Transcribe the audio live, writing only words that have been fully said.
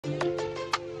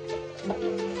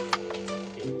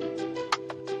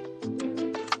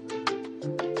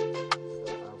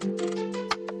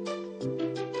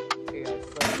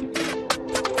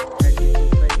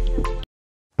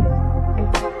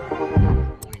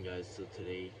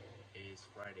today is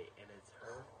Friday and it's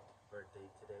her birthday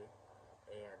today.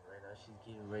 And right now she's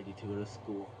getting ready to go to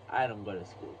school. I don't go to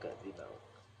school because,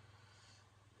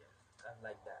 I'm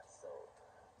like that. So,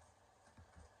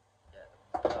 yeah.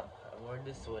 I'm wearing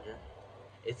this sweater.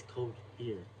 It's cold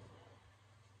here.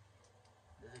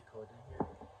 Is it cold in here?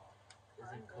 Is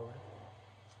it cold?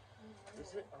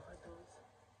 Is it outdoors?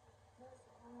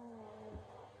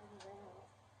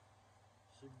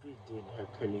 She'd be doing her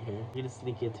curly hair. You're gonna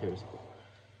sneak into her school.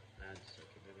 Nah, just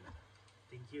joking.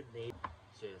 Thank you, Nate.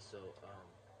 So,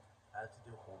 I had to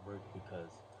do homework because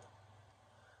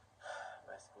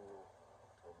my school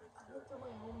told me to do it. I my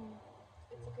homework.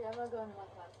 It's okay, I'm not going to my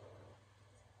classes.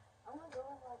 I'm not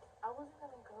going, I wasn't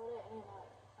gonna go to any of my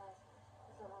classes.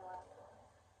 It's on my last one.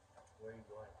 Where are you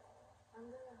going? I'm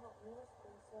gonna help middle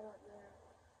school set up their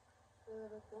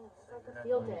thing. It's So like a you're not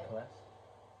field going day. to class?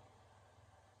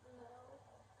 No,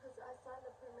 because I signed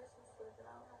the permission slip and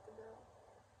I don't have to go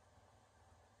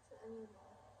to any of them.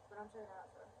 But I'm checking out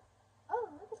first.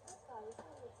 Oh, look at this side. This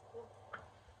side looks cool.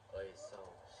 Okay, so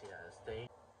she has to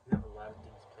stay. We have a lot of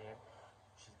things planned.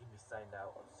 She's gonna be signed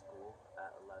out of school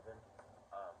at 11.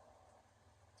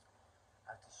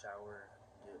 I have to shower,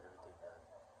 get everything done.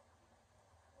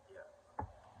 Yeah,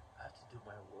 I have to do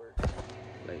my work.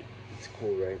 Like, it's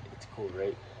cool, right? It's cool,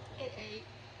 right? Hey.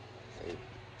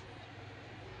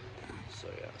 So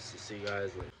yeah, so see you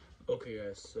guys later. Okay,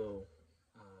 guys. So,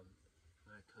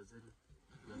 my cousin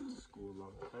left school a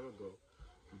long time ago,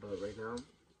 but right now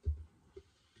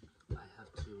I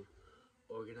have to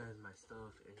organize my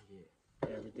stuff and get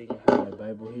everything. I have my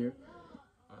Bible here,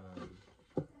 and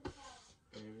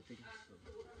everything. So,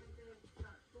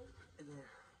 and then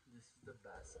this is the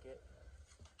basket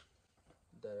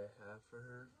that I have for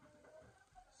her.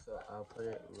 So I'll put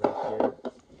it right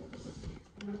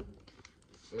here.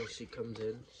 When she comes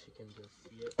in, she can just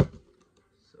see it.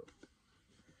 So,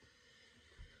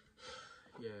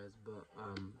 yes, but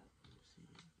see,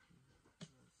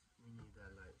 we need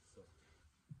that light. So,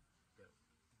 yeah,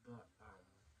 but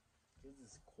this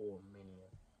is cool mania.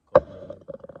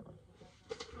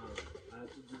 I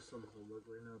have to do some homework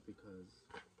right now because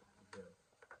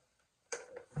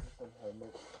some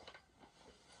homework right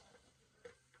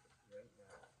now. So I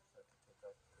have to pick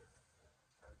up this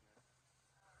charger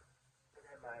and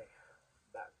then my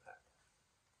backpack.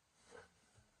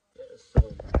 Yeah,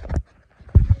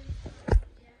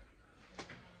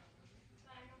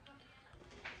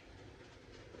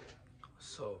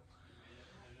 so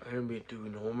I'm gonna be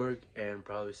doing homework and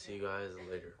probably see you guys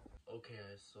later. Okay,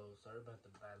 guys, so sorry about the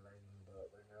bad lighting,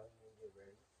 but right now I'm gonna get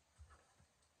ready.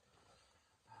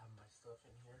 I have my stuff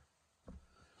in here.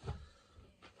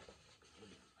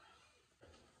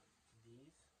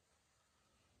 These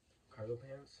cargo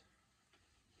pants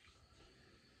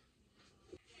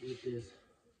with this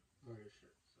Mario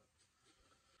shirt. So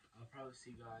I'll probably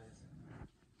see you guys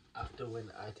after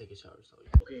when I take a shower. So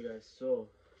yeah. Okay, guys, so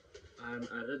I'm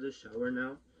out of the shower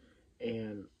now,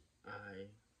 and I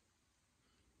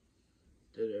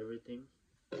did everything,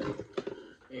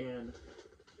 and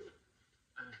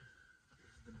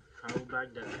the travel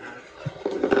bag that I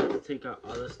have to take out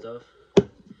all the stuff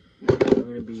I'm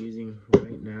gonna be using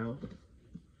right now.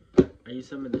 I use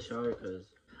some in the shower because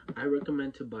I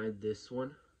recommend to buy this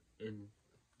one in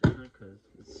this one because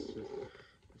it's just.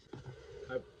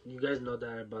 You guys know that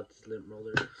I bought this lint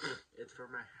roller. It's for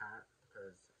my hat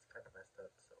because it's kind of messed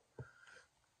up. So.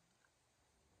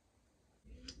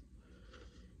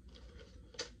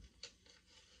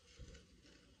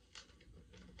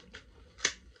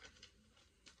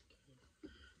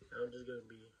 I'm just gonna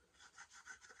be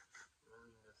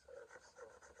rolling this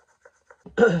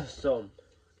up. So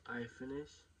I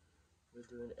finished with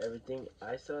doing everything.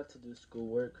 I still have to do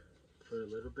schoolwork for a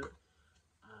little bit.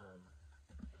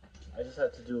 I just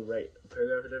have to do write a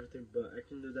paragraph and everything, but I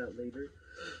can do that later.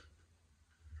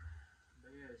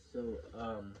 But yeah, so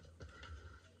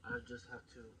I just have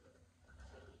to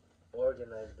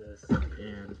organize this,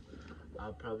 and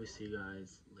I'll probably see you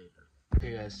guys later.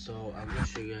 Okay, guys, so I'm gonna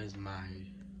show you guys my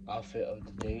outfit of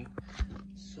the day.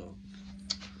 So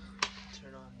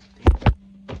turn on the thing.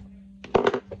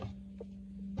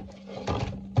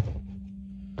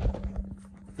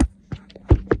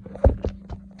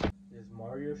 This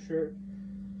Mario shirt,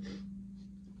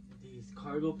 these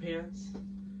cargo pants,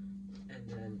 and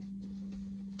then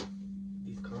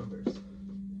these Converse.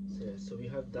 So yeah, so we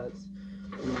have that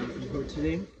for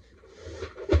today,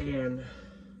 and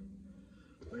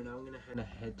right now I'm gonna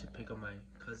head to pick up my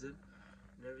cousin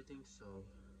and everything. So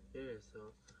yeah,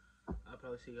 so I'll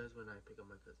probably see you guys when I pick up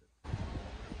my cousin.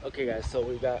 Okay, guys, so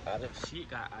she got out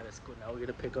of school. Now we're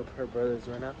gonna pick up her brothers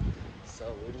right now.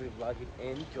 So we're gonna be vlogging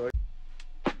in Georgia.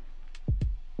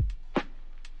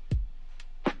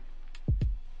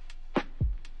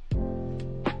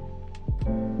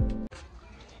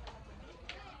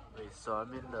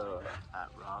 I'm in the at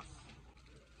Ross.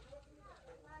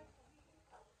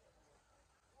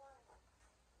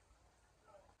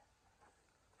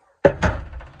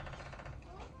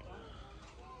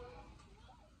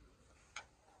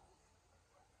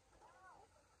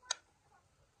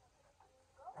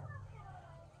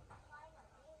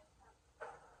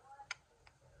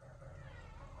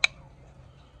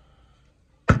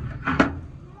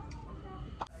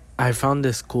 I found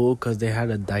this cool because they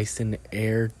had a Dyson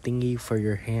Air thingy for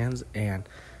your hands, and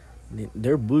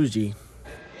they're bougie.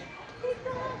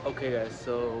 Okay, guys,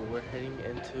 so we're heading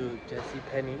into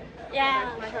JCPenney.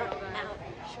 Yeah.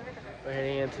 We're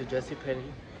heading into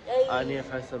JCPenney. I need to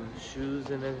find some shoes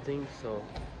and everything, so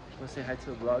want to say hi to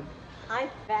the vlog? Hi,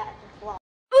 fat vlog.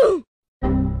 Oh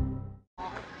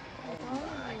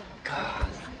my god.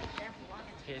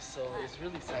 Okay, so it's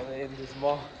really silent in this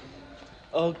mall.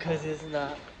 Oh, because it's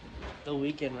not the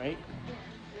weekend, right?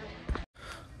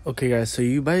 Okay, guys, so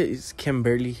you guys can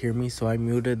barely hear me, so I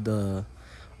muted the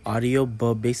audio,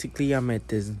 but basically I'm at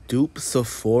this dupe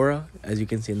Sephora, as you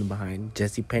can see in the behind,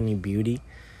 JCPenney Beauty,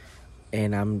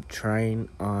 and I'm trying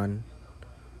on,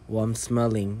 well, I'm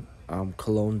smelling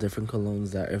cologne, different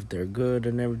colognes, that if they're good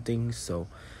and everything. So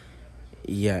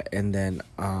yeah, and then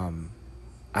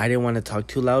I didn't want to talk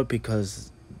too loud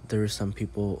because there were some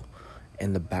people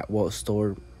in the back, well,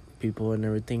 store people and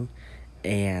everything,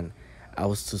 and I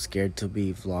was too scared to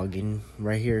be vlogging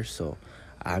right here, so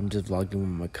I'm just vlogging with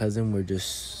my cousin. We're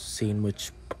just seeing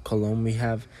which cologne we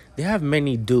have. They have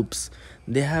many dupes.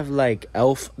 They have like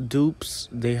elf dupes.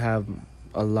 They have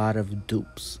a lot of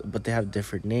dupes, but they have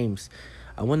different names.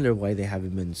 I wonder why they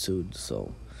haven't been sued.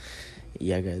 So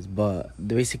yeah, guys, but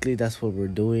basically that's what we're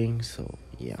doing. So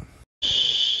yeah.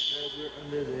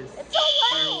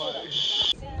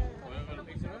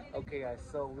 Okay, guys,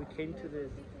 so we came to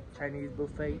this Chinese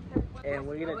buffet, and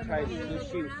we're gonna try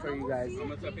sushi for you guys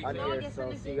on here.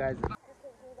 So see you guys.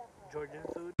 Georgian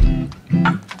food.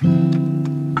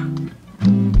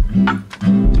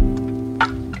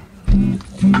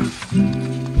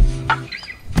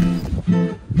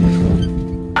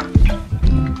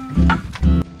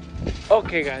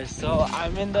 Okay, guys, so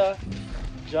I'm in the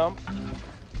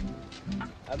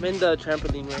I'm in the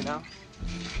trampoline right now.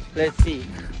 Let's see.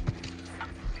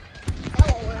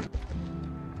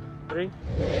 3,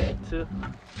 2.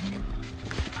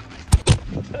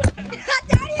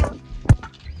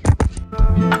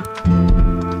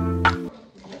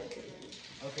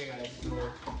 Okay, guys, so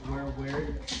we're weird.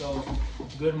 So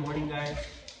good morning, guys.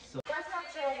 So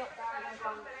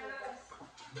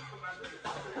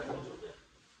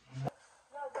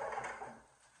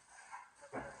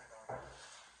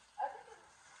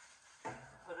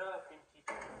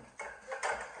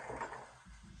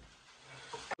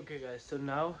okay, guys, so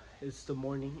now it's the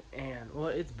morning, and well,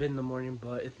 it's been the morning,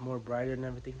 but it's more brighter and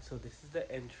everything. So this is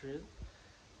the entrance.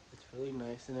 It's really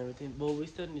nice and everything, but we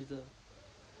still need to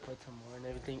put some more and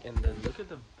everything. And then look at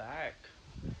the back,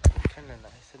 kind of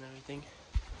nice and everything.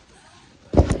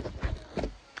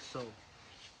 So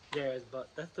yeah, guys, but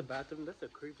that's the bathroom. That's a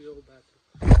creepy old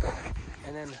bathroom.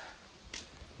 And then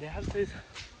they have this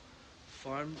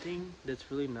farm thing that's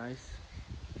really nice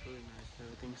and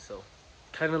everything. So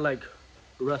kind of like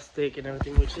rustic and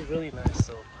everything, which is really nice.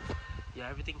 So yeah,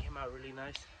 everything came out really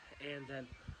nice. And then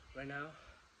right now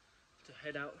to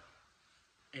head out,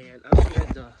 and I'll show you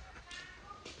guys the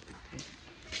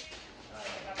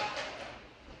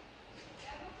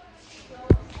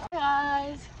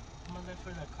Guys. I'm gonna for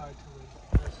the car to wait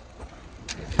because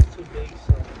this is too big.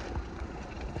 So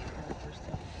first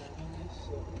time driving this,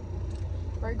 so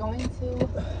We're going to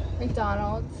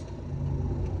McDonald's.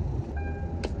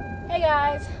 Hey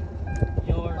guys.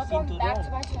 Welcome back to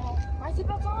my channel. My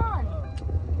seatbelt's on.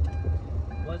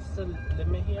 What's the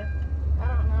limit here? I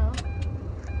don't know.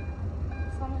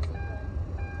 It's not my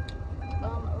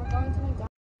seatbelt. We're going to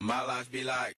McDonald's. My life be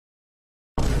like.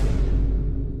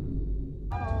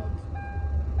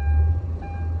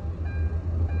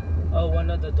 Oh, one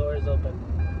of the doors open.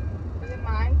 Is it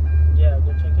mine? Yeah,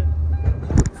 go check it.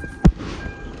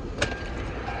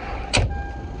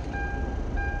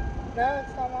 No,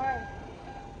 it's not mine.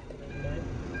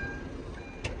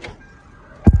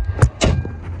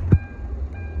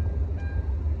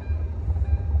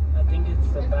 I think it's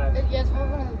the back. Yeah, it's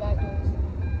probably one of the back doors.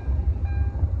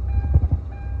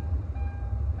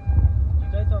 You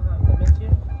guys don't have limits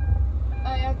here?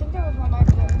 Yeah, I think there was one back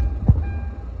there.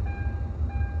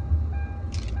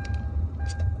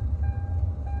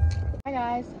 Hi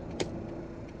guys.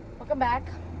 Welcome back.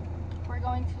 We're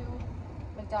going to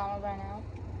McDonald's right now.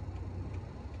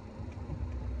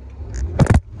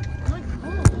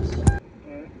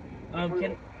 Oh my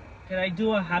gosh. Can Can I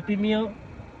do a Happy Meal?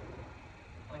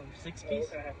 6-piece?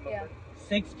 Yeah.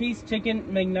 6-piece chicken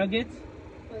McNuggets?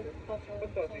 With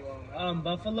buffalo.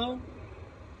 Buffalo?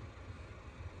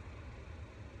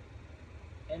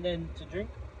 And then to drink?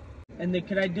 And then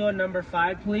could I do a number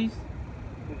 5, please?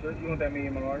 You want that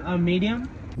medium or large? Medium?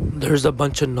 There's a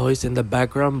bunch of noise in the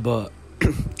background, but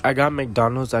I got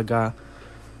McDonald's. I got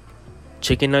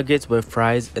chicken nuggets with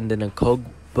fries and then a Coke,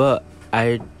 but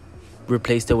I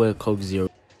replaced it with a Coke Zero.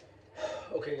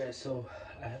 Okay guys, so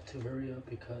I have to hurry up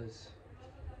because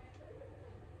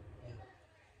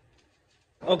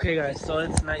okay guys, so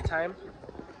it's nighttime.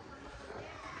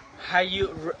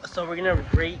 So we're gonna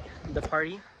rate the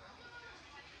party.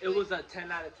 It was a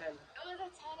 10 out of 10. It was a 10.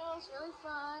 It was really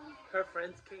fun. Her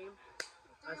friends came.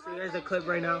 I'll show you guys a clip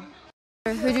right now.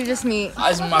 Who'd you just meet?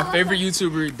 That's my favorite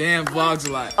YouTuber, Dan Vlogs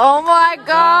a lot. Oh my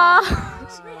god!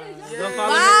 Go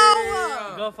follow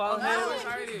him. Go follow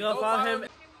him. Go follow him.